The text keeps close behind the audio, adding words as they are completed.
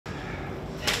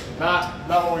Not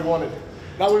what we wanted.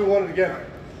 Not what we wanted again.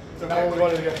 Not what we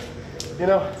wanted again. You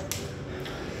know?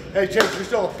 Hey Chase, you're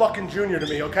still a fucking junior to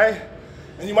me, okay?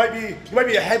 And you might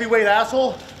be a heavyweight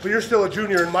asshole, but you're still a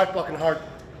junior in my fucking heart.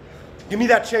 Give me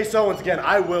that Chase Owens again.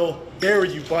 I will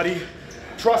bury you, buddy.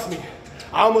 Trust me.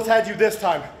 I almost had you this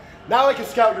time. Now I can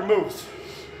scout your moves.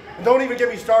 And don't even get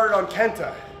me started on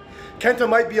Kenta. Kenta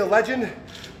might be a legend,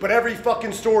 but every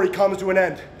fucking story comes to an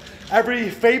end.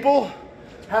 Every fable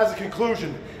has a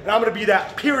conclusion, and I'm gonna be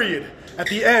that period at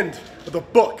the end of the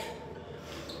book.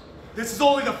 This is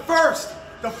only the first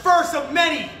of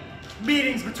many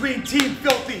meetings between Team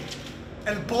Filthy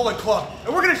and the Bullet Club.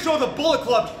 And we're gonna show the Bullet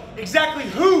Club exactly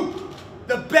who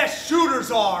the best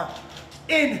shooters are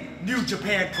in New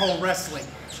Japan Pro Wrestling.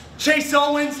 Chase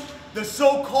Owens, the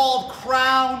so-called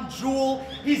crown jewel,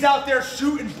 he's out there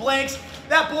shooting blanks.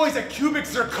 That boy's a cubic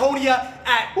zirconia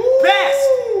at best.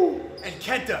 And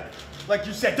Kenta, like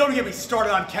you said, don't get me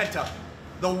started on Kenta.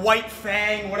 The White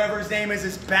Fang, whatever his name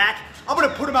is back. I'm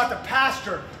gonna put him out to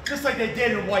pasture, just like they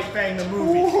did in White Fang the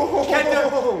movie.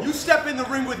 Kenta, you step in the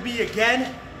ring with me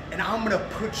again, and I'm gonna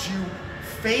put you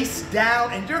face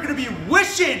down, and you're gonna be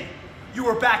wishing you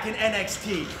were back in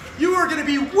NXT. You are gonna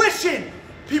be wishing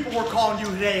people were calling you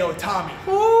Hideo Itami.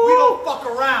 We don't fuck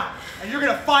around, and you're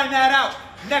gonna find that out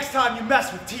next time you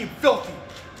mess with Team Filthy.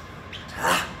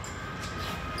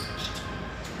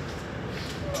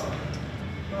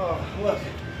 Oh, look.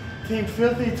 Team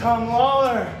Filthy, Tom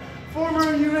Lawlor.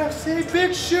 Former UFC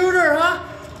big shooter, huh?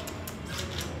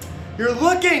 You're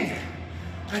looking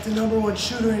at the #1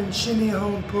 shooter in新日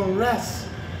本Pro Wrestling.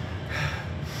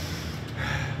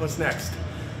 What's next?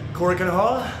 Korakuen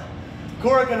Hall?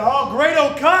 Korakuen Hall, Great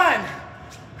Okan!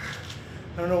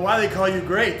 I don't know why they call you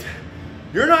great.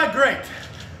 You're not great.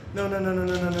 No.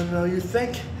 You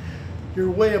think you're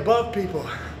way above people.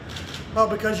 Oh,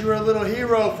 because you were a little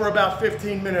hero for about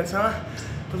 15 minutes, huh?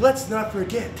 But let's not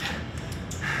forget.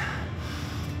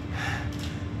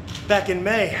 Back in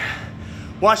May,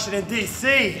 Washington,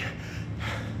 D.C.,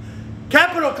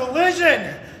 Capital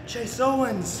Collision, Chase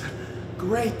Owens,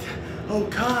 Great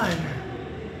Okan.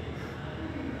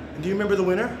 And do you remember the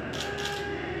winner?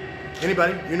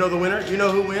 Anybody? You know the winner? You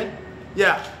know who won?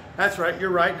 Yeah, that's right, you're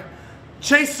right.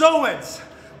 Chase Owens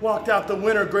walked out the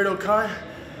winner, Great Okan.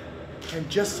 And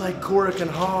just like Korakuen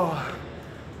Hall,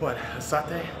 what,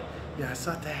 Asate? Yeah,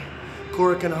 Asate,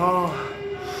 Korakuen Hall.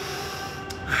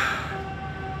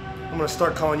 I'm gonna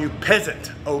start calling you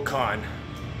Peasant Okan.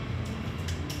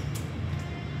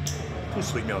 You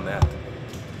sweet me on that.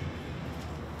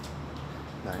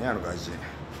 何やの外人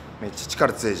めっちゃ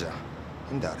力強いじゃん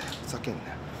なんだあれふざけんなよ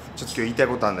ちょっと今日言いたい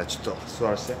ことあるんだよちょっと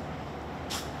座らせて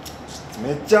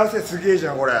めっちゃ汗すげえじ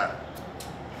ゃんこれ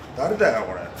誰だよ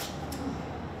これ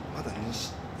まだ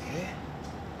西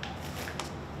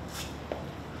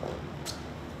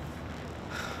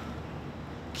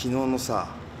昨日のさ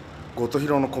後藤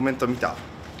弘のコメント見た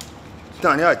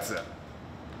何あいつ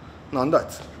なんだあい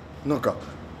つなんか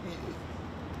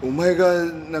お前が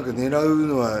なんか狙う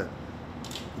のは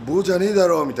棒じゃねえだ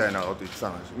ろみたいなこと言ってた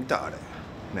の見たあれ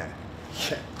ね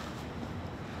え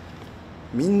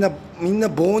みんな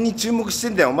棒に注目して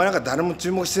んだよお前なんか誰も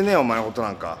注目してねえよお前のこと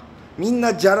なんかみん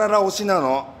なジャララ推しな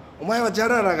のお前はジャ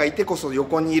ララがいてこそ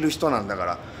横にいる人なんだか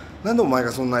らなんでお前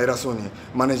がそんな偉そうに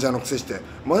マネージャーのくせして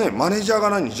マネージャーが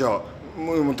何じゃあ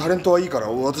もうタレントはいいから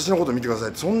私のこと見てください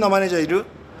ってそんなマネージャーいる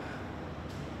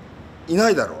いな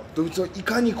いだろうい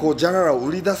かにこうジャララを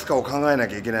売り出すかを考えな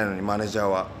きゃいけないのにマネージャー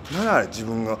は何あれ自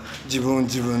分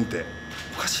って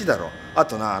おかしいだろあ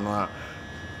とな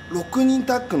6人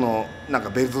タッグのなんか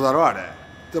ベルトだろあれ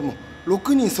でも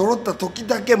6人揃った時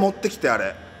だけ持ってきてあ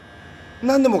れ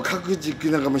何でも各軸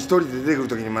なんかもう1人で出てくる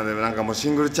時にまでなんかもうシ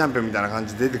ングルチャンピオンみたいな感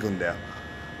じで出てくるんだよ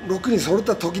6人揃っ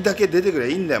た時だけ出てくれ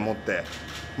いいんだよ持って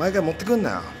毎回持ってくんな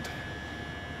よ本当に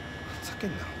ふざけん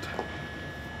なよ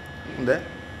本当に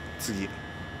で次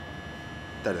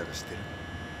誰だか知ってる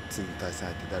次の対戦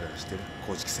相手誰だか知ってる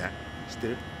公式戦知って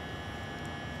る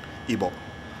イボ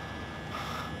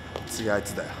次あい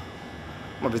つだよ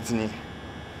まあ別に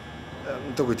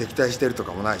特に敵対してると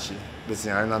かもないし別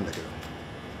にあれなんだけど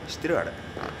知ってるあれ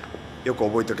よく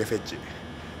覚えとけフェッチ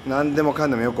何でもか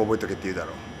んでもよく覚えとけって言うだ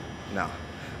ろうなあ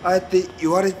ああやって言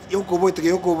われよく覚えとけ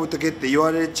よく覚えとけって言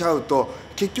われちゃうと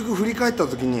結局振り返った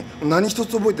時に何一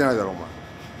つ覚えてないだろお前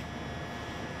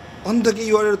あんだけ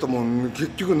言われるともう結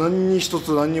局何一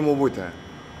つ何にも覚えてない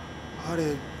あ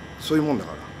れそういうもんだ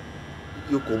か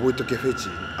らよく覚えとけフェチ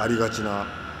ありがちな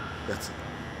やつよ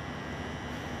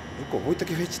く覚えと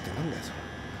けフェチってなんだよそれ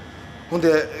ほん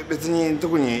で別に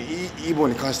特にイボ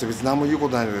に関して別に何も言うこ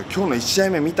とないんだけど今日の1試合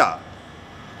目見た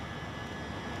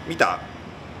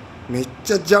めっ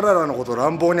ちゃジャララのこと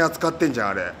乱暴に扱ってんじゃん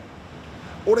あれ。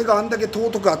俺があんだけ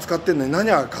尊く扱ってんのに何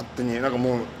が勝手になんか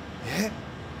もう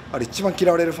あれ一番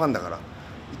嫌われるファンだから、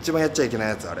一番やっちゃいけない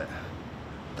やつあれ。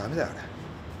ダメだよあれ。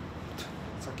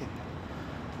ふざけんな。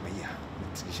まあいいや、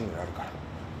次シングルあるから。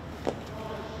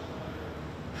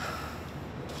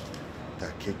だ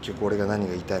から結局俺が何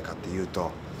が言いたいかっていう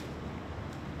と、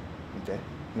見て、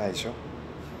ないでしょ、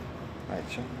ない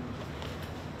でしょ、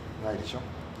ないでしょ。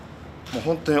もう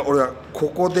本当に俺はこ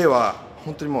こでは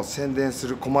本当にもう宣伝す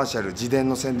る、コマーシャル自伝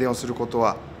の宣伝をすること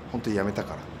は本当にやめた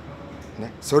から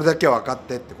ね。それだけは分かっ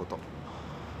てってこと。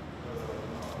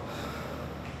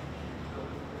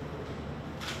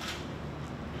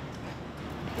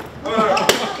なんか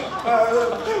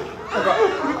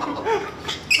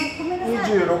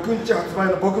26日発売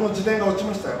の僕の自伝が落ち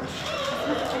ましたよ。